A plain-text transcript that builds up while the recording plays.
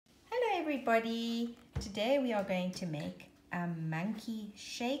everybody. Today we are going to make a monkey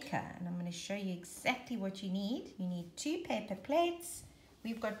shaker, and I'm going to show you exactly what you need. You need 2 paper plates.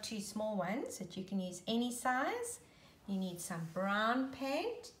 We've got 2 small ones that you can use any size. You need some brown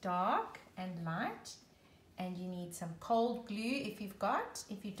paint, dark and light, and you need some cold glue if you've got.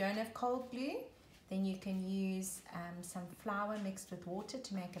 If you don't have cold glue, then you can use some flour mixed with water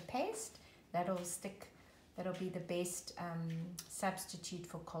to make a paste. That'll stick. That'll be the best substitute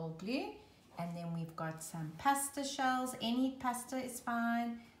for cold glue. And then we've got some pasta shells. Any pasta is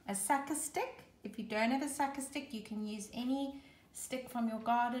fine. A sucker stick. If you don't have a sucker stick, you can use any stick from your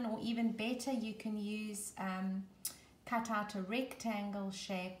garden, or even better, you can use cut out a rectangle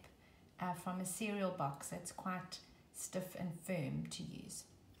shape from a cereal box that's quite stiff and firm to use.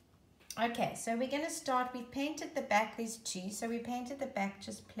 Okay, so we're going to start. We've painted the back. There's 2, so we painted the back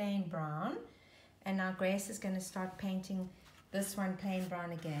just plain brown. And now Grace is going to start painting this one plain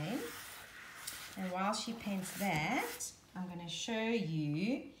brown again. And while she paints that, I'm going to show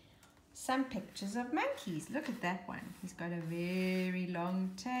you some pictures of monkeys. Look at that one. He's got a very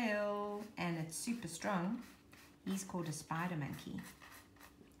long tail and it's super strong. He's called a spider monkey.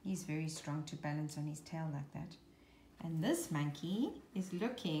 He's very strong to balance on his tail like that. And this monkey is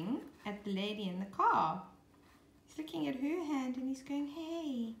looking at the lady in the car. He's looking at her hand and he's going,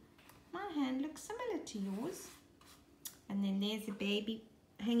 hey, my hand looks similar to yours. And then there's a baby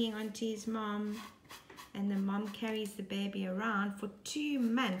hanging onto his mom, and the mom carries the baby around for 2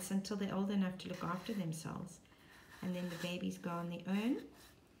 months until they're old enough to look after themselves. And then the babies go on their own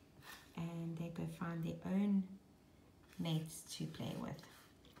and they go find their own mates to play with.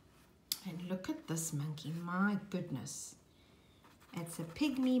 And look at this monkey, my goodness. It's a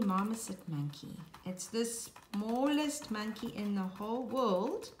pygmy marmoset monkey. It's the smallest monkey in the whole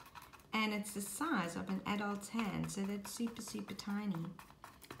world. And it's the size of an adult's hand, so that's super, super tiny.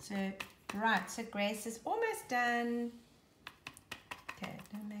 So, right, so Grace is almost done. Okay,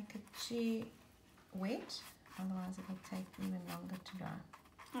 don't make it too wet, otherwise it will take even longer to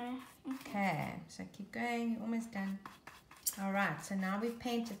dry. Okay, so keep going, you're almost done. All right, so now we've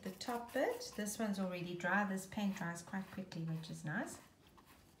painted the top bit. This one's already dry. This paint dries quite quickly, which is nice.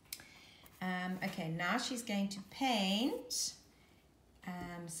 Okay, now she's going to paint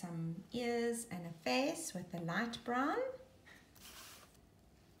some ears and a face with the light brown.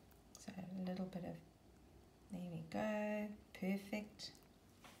 So a little bit of, there we go, perfect.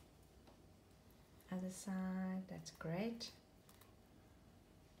 Other side, that's great.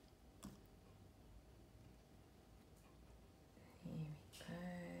 There we go.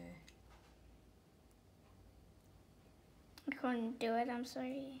 I couldn't do it, I'm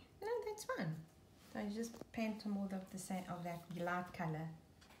sorry. No, that's fine. So you just paint them all of the same, of that light color.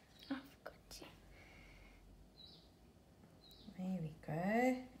 Oh, I've got to. There we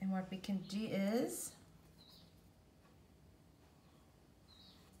go. And what we can do is,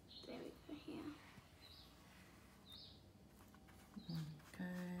 There we go, here. there we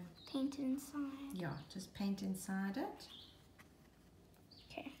go. Paint it inside. Yeah, just paint inside it.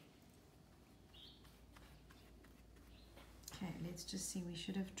 Okay. Okay, let's just see. We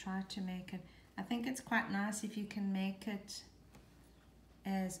should have tried to make it. I think it's quite nice if you can make it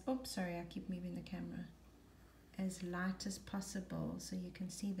as, oops, sorry, I keep moving the camera, as light as possible so you can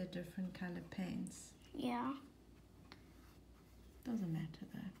see the different color paints. Yeah. Doesn't matter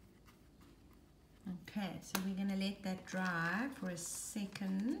though. Okay, so we're going to let that dry for a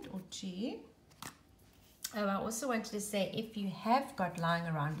second or 2. Oh, I also wanted to say, if you have got lying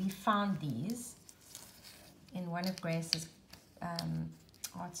around, we found these in one of Grace's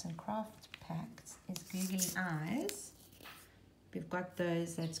arts and crafts packs, is googly eyes. We've got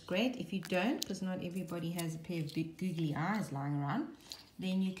those, that's great. If you don't, because not everybody has a pair of big googly eyes lying around,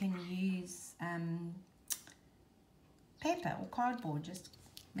 then you can use paper or cardboard. Just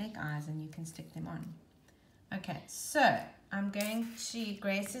make eyes and you can stick them on. Okay, so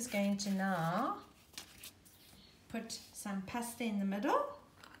Grace is going to now put some pasta in the middle.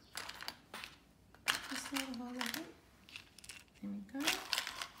 Just hold it. There we go.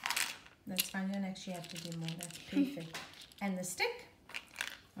 That's fine, you don't actually have to do more, that's perfect. And the stick.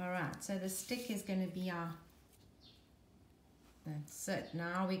 Alright, so the stick is going to be our, that's it.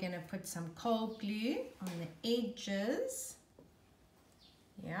 Now we're going to put some cold glue on the edges.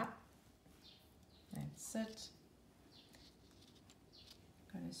 Yep. That's it.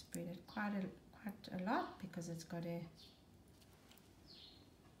 Got to spread it quite a lot because it's got to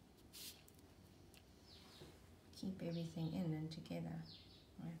keep everything in and together.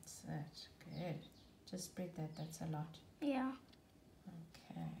 That's it. Good. Just spread that. That's a lot. Yeah.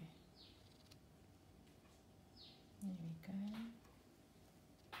 Okay. There we go.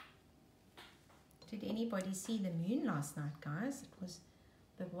 Did anybody see the moon last night, guys? It was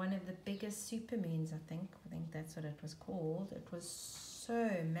one of the biggest super moons, I think. I think that's what it was called. It was so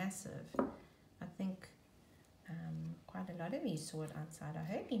massive. I think quite a lot of you saw it outside. I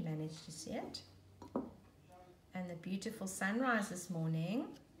hope you managed to see it. And the beautiful sunrise this morning.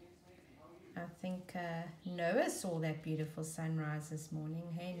 I think Noah saw that beautiful sunrise this morning.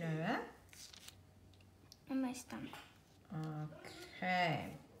 Hey, Noah. On my stomach. Okay.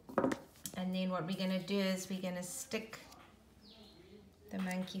 And then what we're going to do is we're going to stick the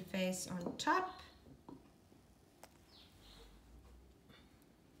monkey face on top.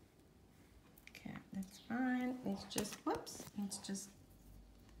 Okay, that's fine. Let's just, whoops, let's just,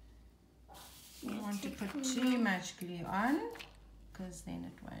 you don't want to put too much glue on because then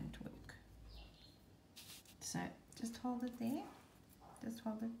it won't work. So just hold it there. Just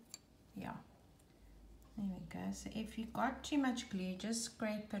hold it. Yeah. There we go. So if you got too much glue, just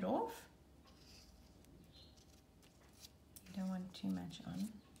scrape it off. You don't want too much on.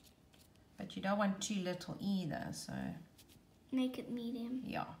 But you don't want too little either, so... Make it medium.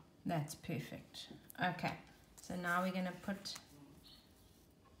 Yeah, that's perfect. Okay, so now we're going to put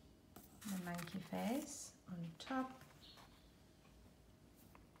the monkey face on top.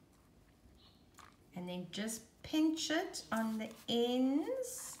 And then just pinch it on the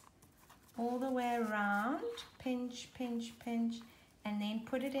ends all the way around. Pinch, pinch, pinch. And then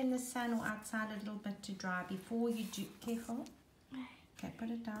put it in the sun or outside a little bit to dry before you do. Careful. Okay, put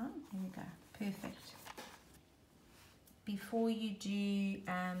it down. There we go. Perfect. Before you do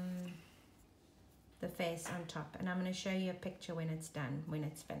the face on top. And I'm going to show you a picture when it's done, when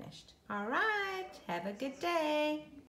it's finished. All right. Have a good day.